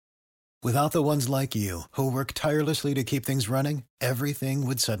Without the ones like you, who work tirelessly to keep things running, everything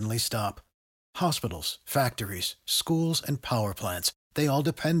would suddenly stop. Hospitals, factories, schools, and power plants, they all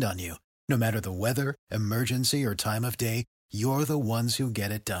depend on you. No matter the weather, emergency, or time of day, you're the ones who get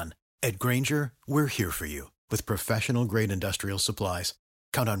it done. At Grainger, we're here for you with professional-grade industrial supplies.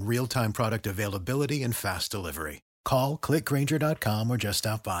 Count on real-time product availability and fast delivery. Call, clickgrainger.com, or just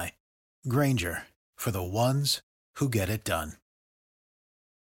stop by. Grainger, for the ones who get it done.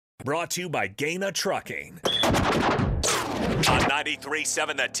 Brought to you by Gaina Trucking. On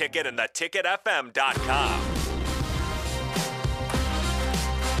 93.7 The Ticket and theticketfm.com.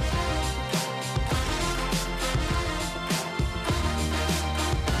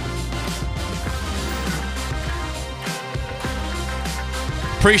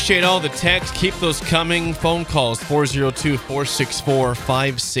 Appreciate all the texts. Keep those coming. Phone calls,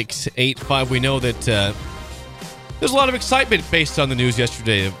 402-464-5685. We know that there's a lot of excitement based on the news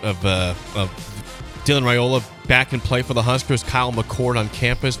yesterday of Dylan Raiola back in play for the Huskers, Kyle McCord on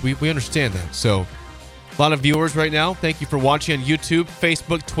campus. We understand that. So a lot of viewers right now. Thank you for watching on YouTube,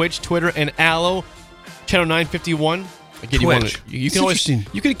 Facebook, Twitch, Twitter, and Allo. Channel 951. Again, Twitch.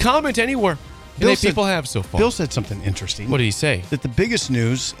 You can comment anywhere. People have so far. Bill said something interesting. What did he say? That the biggest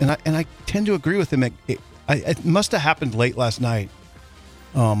news, and I tend to agree with him, it must have happened late last night,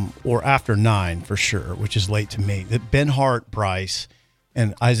 or after 9 for sure, which is late to me, that Benhart, Bryce,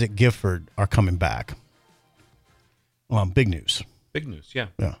 and Isaac Gifford are coming back. Big news. Big news, yeah.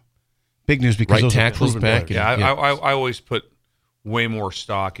 Yeah. Big news because right tackle's back. Yeah, I always put way more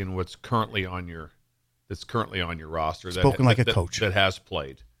stock in what's currently on your roster. Spoken like a coach. That has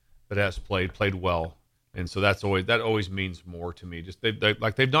played. Played well, and so that always means more to me. Just they've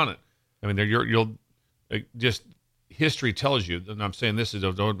done it. I mean, you'll just history tells you. And I'm saying this is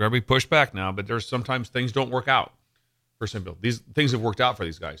don't ever push back now, but there's sometimes things don't work out for some people. These things have worked out for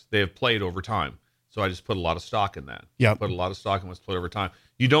these guys. They have played over time, so I just put a lot of stock in that. Yeah, put a lot of stock in what's played over time.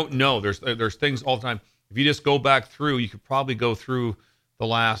 You don't know. There's things all the time. If you just go back through, you could probably go through the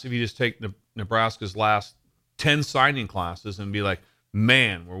last. If you just take Nebraska's last 10 signing classes and be like,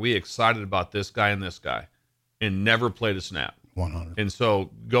 man, were we excited about this guy, and never played a snap. 100. And so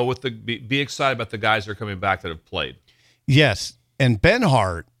go with be excited about the guys that are coming back that have played. Yes, and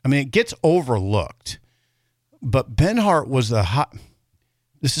Benhart. I mean, it gets overlooked, but Benhart was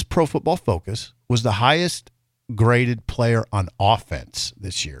this is Pro Football Focus, was the highest graded player on offense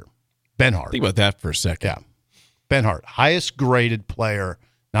this year. Benhart. Think about that for a second. Yeah, Benhart, highest graded player,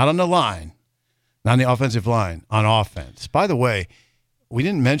 not on the line, not on the offensive line, on offense. By the way, we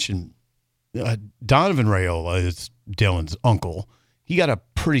didn't mention Donovan Raiola is Dylan's uncle. He got a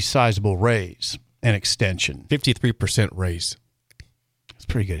pretty sizable raise and extension. 53% raise. It's a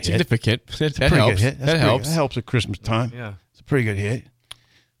pretty good hit. Significant. It's a pretty good hit. That helps. That helps at Christmas time. Yeah. It's a pretty good hit.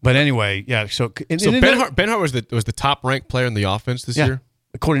 But anyway, yeah. So Benhart was the top ranked player in the offense this year?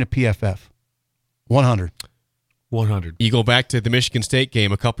 According to PFF. 100. You go back to the Michigan State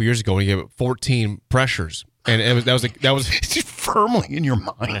game a couple years ago when he gave 14 pressures. And that was firmly in your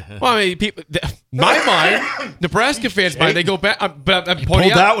mind. Well, I mean, my mind, Nebraska fans' mind, they go back. But I'm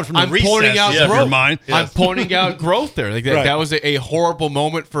pointing out that one from the pointing out growth. Your mind. Yes. I'm pointing out growth there. Like that was a horrible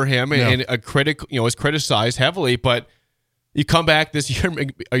moment for him, and a critic, is criticized heavily. But you come back this year,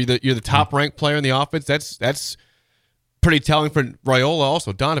 you're the top ranked player in the offense. That's pretty telling for Raiola,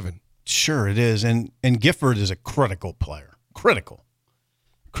 also Donovan. Sure, it is, and Gifford is a critical player. Critical,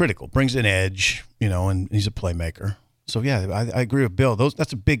 brings an edge, and he's a playmaker. So yeah, I agree with Bill.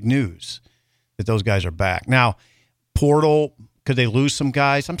 That's a big news that those guys are back. Now, portal, could they lose some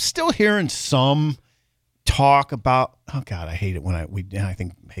guys? I'm still hearing some talk about. Oh God, I hate it when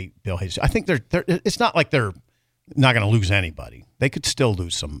Bill hates it. I think they're. It's not like they're not going to lose anybody. They could still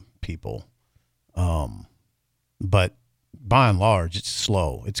lose some people, but by and large, it's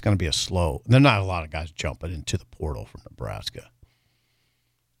slow. It's going to be a slow. There are not a lot of guys jumping into the portal from Nebraska.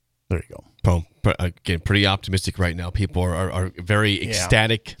 There you go. Well, again, pretty optimistic right now. People are very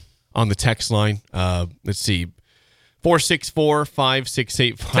ecstatic on the text line. Let's see.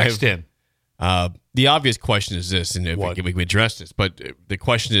 464-5685. Text in. The obvious question is this, and we addressed this, but the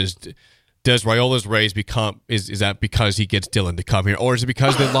question is, does Raiola's raise is that because he gets Dylan to come here, or is it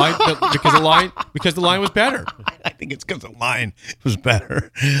because the line was better? I think it's because the line was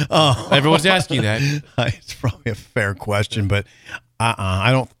better. Everyone's asking that. It's probably a fair question, but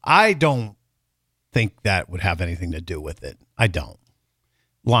I don't think that would have anything to do with it. I don't.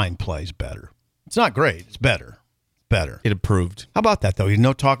 Line plays better. It's not great. It's better. It improved. How about that though? There's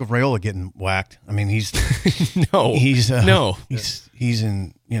no talk of Raiola getting whacked. I mean, he's in.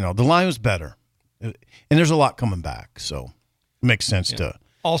 The line was better, and there's a lot coming back, so it makes sense to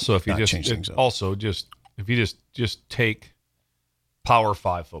Also, if you Not change things up. if you just take Power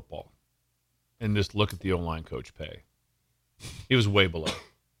 5 football and just look at the O-line coach pay, he was way below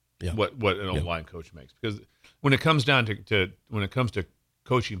what an O-line coach makes. Because when it comes down to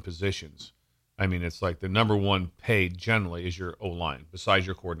coaching positions, I mean, it's like the number one paid generally is your O-line. Besides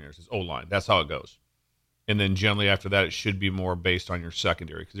your coordinators, it's O-line. That's how it goes. And then generally after that, it should be more based on your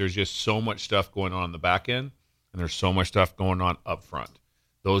secondary because there's just so much stuff going on the back end and there's so much stuff going on up front.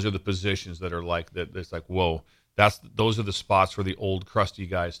 Those are the positions that are like that. It's like, whoa, those are the spots where the old crusty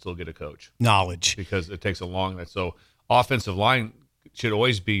guys still get a coach. Knowledge. Because it takes a long time. So offensive line should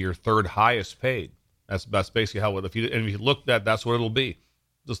always be your third highest paid. That's basically how if you look at that's what it'll be.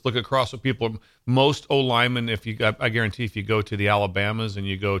 Just look across what people. Most O linemen, I guarantee, if you go to the Alabamas and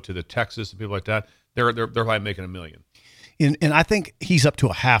you go to the Texas and people like that, they're probably making $1 million. And I think he's up to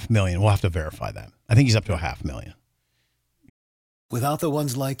 $500,000. We'll have to verify that. I think he's up to $500,000. Without the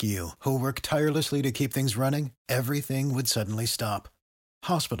ones like you, who work tirelessly to keep things running, everything would suddenly stop.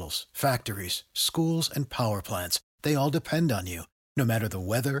 Hospitals, factories, schools, and power plants, they all depend on you. No matter the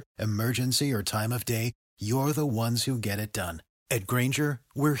weather, emergency, or time of day, you're the ones who get it done. At Grainger,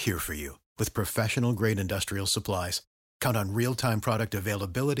 we're here for you with professional-grade industrial supplies. Count on real-time product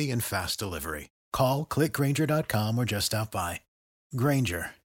availability and fast delivery. Call, clickgrainger.com, or just stop by.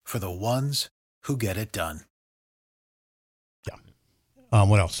 Grainger, for the ones who get it done.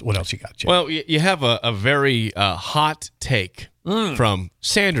 What else? What else you got, Jay? Well, you have a very hot take from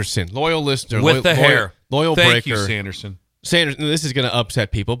Sanderson, loyal listener, with the hair, loyal Thank breaker. you, Sanderson. Sanderson, this is going to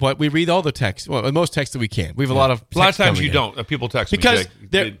upset people, but we read all the texts. Well, most texts that we can. We have a lot of times you don't. People text because me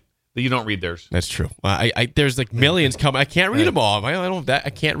because you don't read theirs. That's true. There's like millions coming. I can't read them all. I don't. I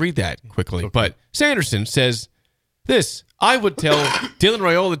can't read that quickly. Okay. But Sanderson says this: I would tell Dylan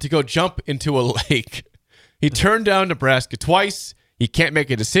Raiola to go jump into a lake. He turned down Nebraska twice. He can't make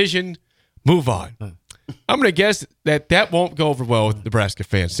a decision. Move on. I'm going to guess that won't go over well with Nebraska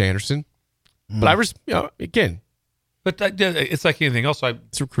fans, Sanderson. But again. But it's like anything else.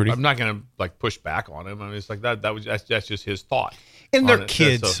 It's recruiting. I'm not going to like push back on him. I mean, it's like that's just his thought. And they're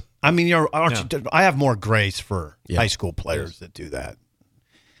kids. So, I mean, I have more grace for high school players that do that.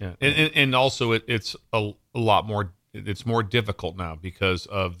 Yeah, and also it's a lot more. It's more difficult now because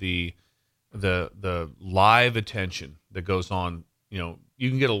of the live attention that goes on. You know, you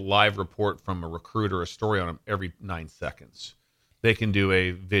can get a live report from a recruiter, a story on them every 9 seconds. They can do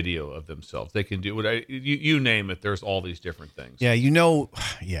a video of themselves. They can do you name it. There's all these different things. Yeah,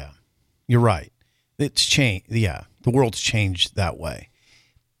 you're right. It's changed. Yeah, the world's changed that way.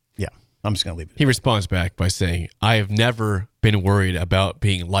 Yeah, I'm just going to leave it. He responds back by saying, I have never been worried about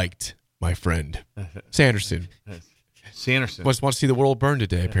being liked, my friend. Sanderson. Wants to see the world burn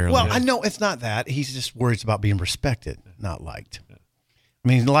today, apparently. Well, I know it's not that. He's just worried about being respected, not liked. I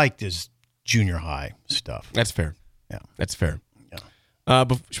mean, liked is junior high stuff. That's fair. Yeah. That's fair. Yeah.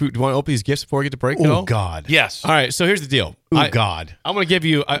 Do you want to open these gifts before we get to break? Oh, God. Yes. All right, so here's the deal. God. I'm going to give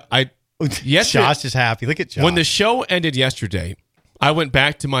you Josh is happy. Look at Josh. When the show ended yesterday, I went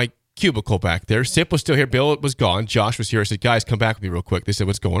back to my cubicle back there. Sip was still here. Bill was gone. Josh was here. I said, guys, come back with me real quick. They said,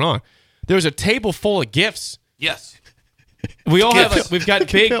 what's going on? There was a table full of gifts. Yes. We all have.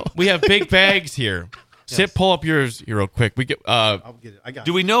 We have big bags here. Yes. Sip, pull up yours here real quick. We get. I'll get it. I got.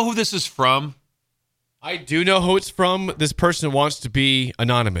 Do we know who this is from? I do know who it's from. This person wants to be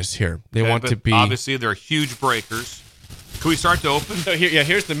anonymous here. They want to be. Obviously, they're huge breakers. Can we start to open? So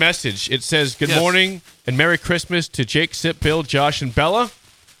here's the message. It says, "Good morning and Merry Christmas to Jake, Sip, Bill, Josh, and Bella.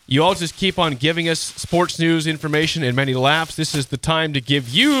 You all just keep on giving us sports news, information, and many laughs. This is the time to give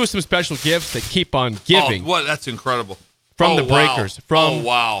you some special gifts that keep on giving." Oh, what? That's incredible. From the Breakers. From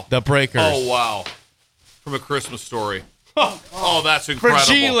the Breakers. Oh, wow. From A Christmas Story. Oh, that's incredible.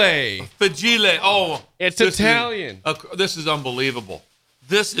 Fragile. Oh. It's Italian. This is unbelievable.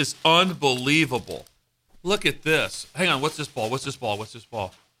 This is unbelievable. Look at this. Hang on. What's this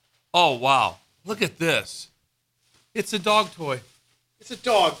ball? Oh, wow. Look at this. It's a dog toy.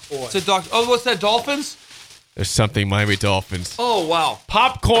 Oh, what's that, Dolphins? There's something Miami Dolphins. Oh, wow.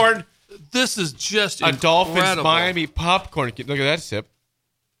 Popcorn. This is just a Dolphins Miami popcorn. Look at that, Sip.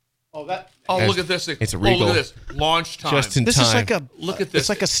 Oh, look at this. It's a Regal. Oh, look at this. Launch time. Just in time. Is like look at this. It's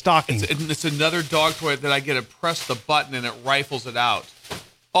like a stocking. It's another dog toy that I get to press the button and it rifles it out.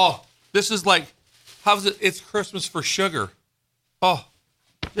 Oh, this is like, how's it? It's Christmas for sugar. Oh,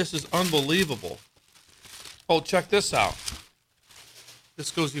 this is unbelievable. Oh, check this out. This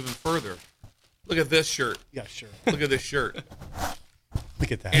goes even further. Look at this shirt. Yeah, sure. Look at this shirt.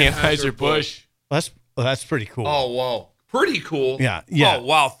 Look at that. Anheuser-Busch. That's pretty cool. Oh, wow. Pretty cool. Yeah. Oh,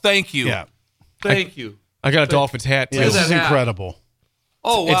 wow. Thank you. Yeah. Thank you. I got a Dolphins hat, too. Yeah, this is incredible.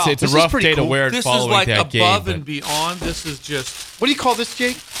 Oh, wow. It's a This is rough pretty day to cool. wear it This is following like that game. above but, and beyond. This is just. What do you call this,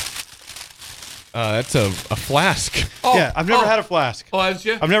 Jake? that's a flask. Oh, Yeah, I've never had a flask. Oh, have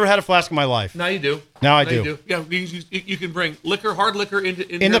you? I've never had a flask in my life. Now you do. Now I You do. Yeah, you can bring liquor, hard liquor into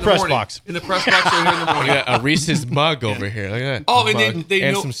In here the press morning. box. In the press box or here in the We morning. got a Reese's mug over here. Look at that. Oh, and Mug. they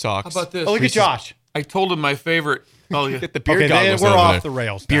and know, some socks. How about this? Oh, look at Josh. I told him my favorite. Oh, yeah. Get the beer Okay, goggles we're over off there. the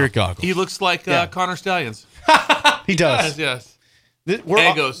rails. Beer Now. goggles. He looks like Yeah. Connor Stallions. He does. Yes. We're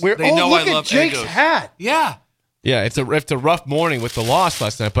Eggos. They oh, know look I at love Jake's Eggos. hat. Yeah. Yeah, it's a rough morning with the loss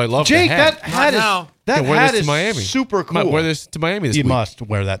last night, but I love Jake, the hat. that hat now. is that Yeah, wear hat this to is Miami. super cool. Might wear this to Miami this You week. must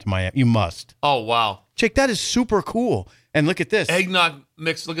wear that to Miami. You must. Oh, wow. Jake, that is super cool. And look at this. Eggnog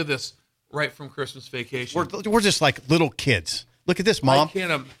mix. Look at this. Right from Christmas vacation. We're just like little kids. Look at this, Mom. I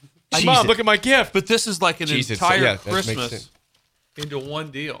can't. Mom, look at my gift. But this is like an Jesus, entire yeah, that makes Christmas sense. into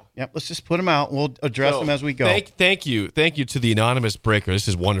one deal. Yep, let's just put them out. We'll address them as we go. Thank you to the anonymous breaker. This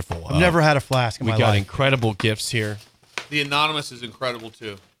is wonderful. I've never had a flask in We my got life. incredible gifts here. The anonymous is incredible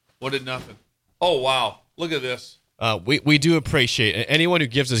too. What did nothing? Oh wow! Look at this. We do appreciate it. Anyone who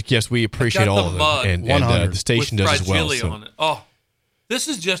gives us gifts. We appreciate got all the of them, mug. and 100. the station with does as well. fragile So. on it. Oh, this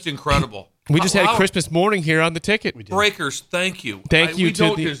is just incredible. We just had Wow. Christmas morning here on the ticket. Breakers. Thank you. Thank you We to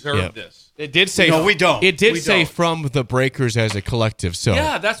don't the- deserve yeah. this. It did say No, we don't. It did We say don't. from the breakers as a collective. So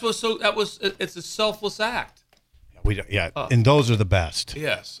Yeah, that's what. So that was. It's a selfless act. We don't, and those are the best.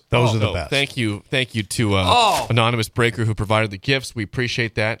 Yes. Those are the So best. thank you to Oh. anonymous breaker who provided the gifts. We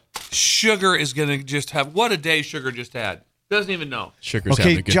appreciate that. Sugar is going to just have what a day. Sugar just had. Doesn't even know. Sugar's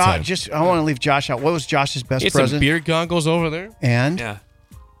having Okay, a good time. I want to leave Josh out. What was Josh's best Get some present? beer goggles over there. And Yeah.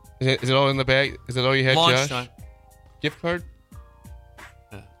 Is it all in the bag? Is that all you had, Launch Josh? time. Gift card?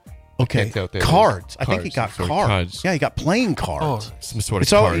 okay, Can't tell what that cards. is. I think he got Sorry, cards. Yeah, he got playing cards. Some sort of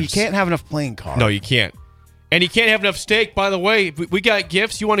So cards. you can't have enough playing cards. No, you can't. And you can't have enough steak. By the way, we got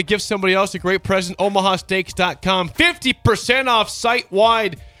gifts. You want to give somebody else a great present? OmahaSteaks.com. 50% off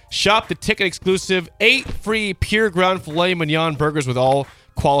site-wide. Shop the ticket exclusive. 8 free pure ground filet mignon burgers with all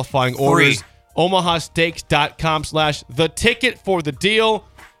qualifying orders. OmahaSteaks.com/the ticket for the deal.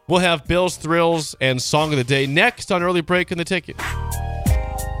 We'll have Bill's Thrills and Song of the Day next on Early Break in the Ticket.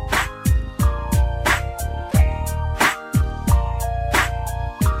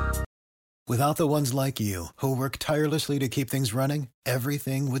 Without the ones like you, who work tirelessly to keep things running,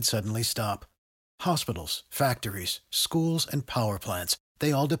 everything would suddenly stop. Hospitals, factories, schools, and power plants,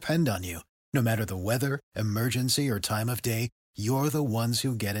 they all depend on you. No matter the weather, emergency, or time of day, you're the ones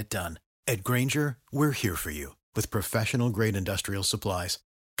who get it done. At Grainger, we're here for you with professional-grade industrial supplies.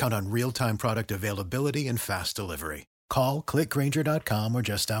 Count on real-time product availability and fast delivery. Call, click Grainger.com, or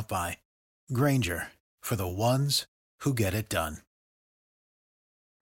just stop by. Grainger, for the ones who get it done.